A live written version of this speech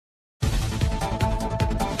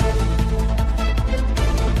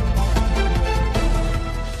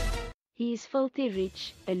He is filthy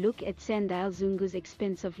rich. A look at Sandile Zungu's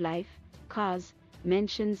expensive life, cars,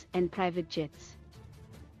 mansions and private jets.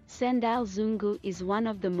 Sandile Zungu is one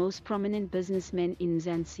of the most prominent businessmen in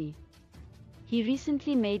Mzansi. He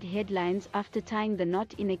recently made headlines after tying the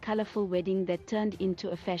knot in a colorful wedding that turned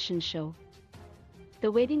into a fashion show.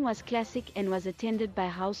 The wedding was classic and was attended by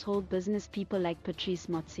household business people like Patrice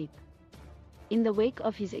Motsepe. In the wake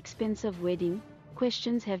of his expensive wedding,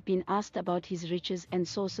 questions have been asked about his riches and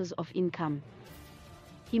sources of income.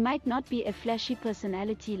 He might not be a flashy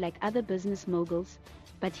personality like other business moguls,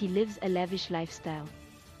 but he lives a lavish lifestyle.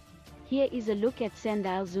 Here is a look at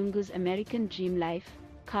Sandile Zungu's American dream life,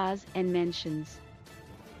 cars and mansions.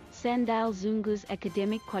 Sandile Zungu's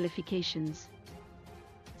academic qualifications.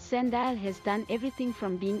 Sandile has done everything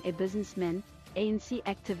from being a businessman, ANC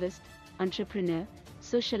activist, entrepreneur,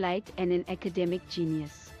 socialite and an academic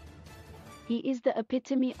genius. He is the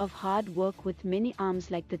epitome of hard work with many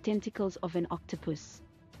arms like the tentacles of an octopus.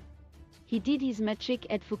 He did his matric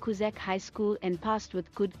at Fukuzak High School and passed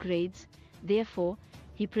with good grades, therefore,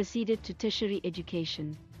 he proceeded to tertiary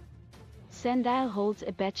education. Sandile holds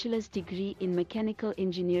a bachelor's degree in mechanical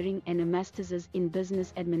engineering and a master's in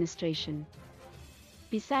business administration.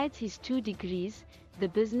 Besides his 2 degrees, the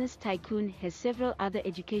business tycoon has several other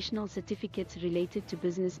educational certificates related to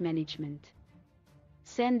business management.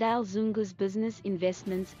 Sandile Zungu's business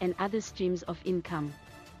investments and other streams of income.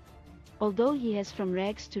 Although he has from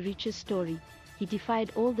rags to riches story, he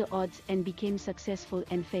defied all the odds and became successful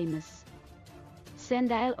and famous.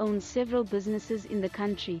 Sandile owns several businesses in the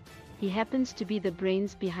country. He happens to be the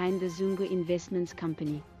brains behind the Zungu Investments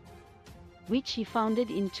Company, which he founded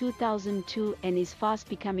in 2002 and is fast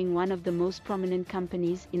becoming one of the most prominent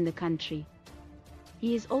companies in the country.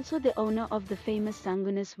 He is also the owner of the famous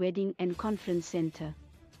Zangunis Wedding and Conference Center.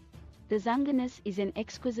 The Zangunis is an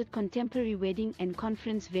exquisite contemporary wedding and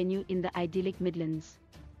conference venue in the idyllic Midlands,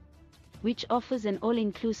 which offers an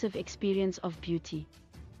all-inclusive experience of beauty.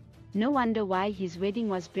 No wonder why his wedding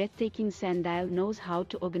was breathtaking. Sandile knows how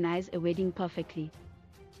to organize a wedding perfectly.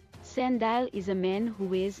 Sandile is a man who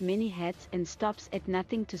wears many hats and stops at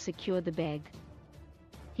nothing to secure the bag.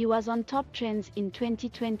 He was on top trends in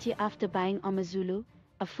 2020 after buying Amazulu,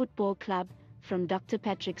 a football club, from Dr.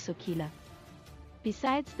 Patrick Sokila.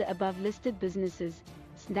 Besides the above-listed businesses,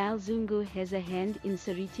 Sandile Zungu has a hand in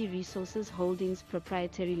Sariti Resources Holdings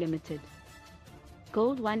Proprietary Limited,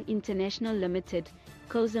 Gold One International Limited,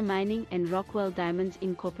 Koza Mining and Rockwell Diamonds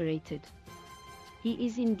Incorporated. He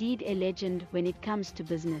is indeed a legend when it comes to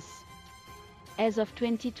business. As of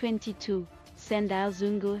 2022, Sandile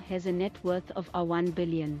Zungu has a net worth of R1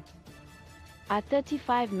 billion.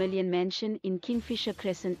 R35 million mansion in Kingfisher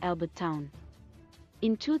Crescent, Albert Town.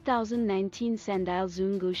 In 2019, Sandile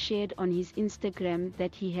Zungu shared on his Instagram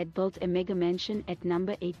that he had built a mega mansion at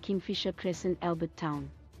number 8 Kingfisher Crescent, Albert Town.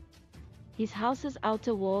 His house's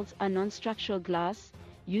outer walls are non-structural glass,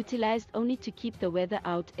 utilized only to keep the weather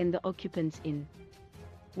out and the occupants in.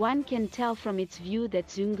 One can tell from its view that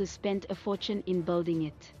Zungu spent a fortune in building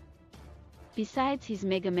it. Besides his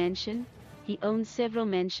mega mansion, he owns several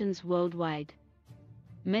mansions worldwide.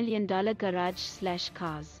 $1 million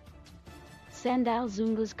garage/cars. Sandile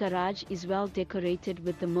Zungu's garage is well decorated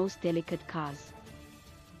with the most delicate cars.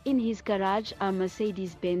 In his garage are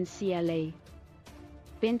Mercedes-Benz CLA,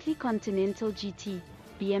 Bentley Continental GT,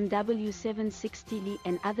 BMW 760Li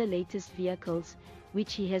and other latest vehicles,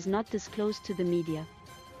 which he has not disclosed to the media.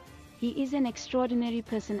 He is an extraordinary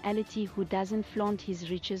personality who doesn't flaunt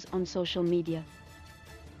his riches on social media.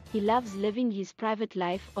 He loves living his private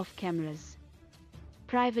life off cameras.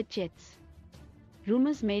 Private jets.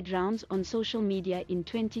 Rumors made rounds on social media in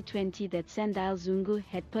 2020 that Sandile Zungu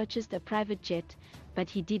had purchased a private jet, but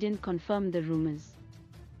he didn't confirm the rumors.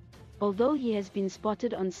 Although he has been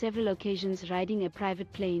spotted on several occasions riding a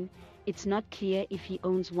private plane, it's not clear if he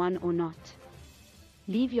owns one or not.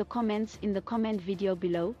 Leave your comments in the comment video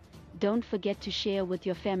below. Don't forget to share with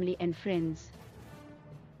your family and friends.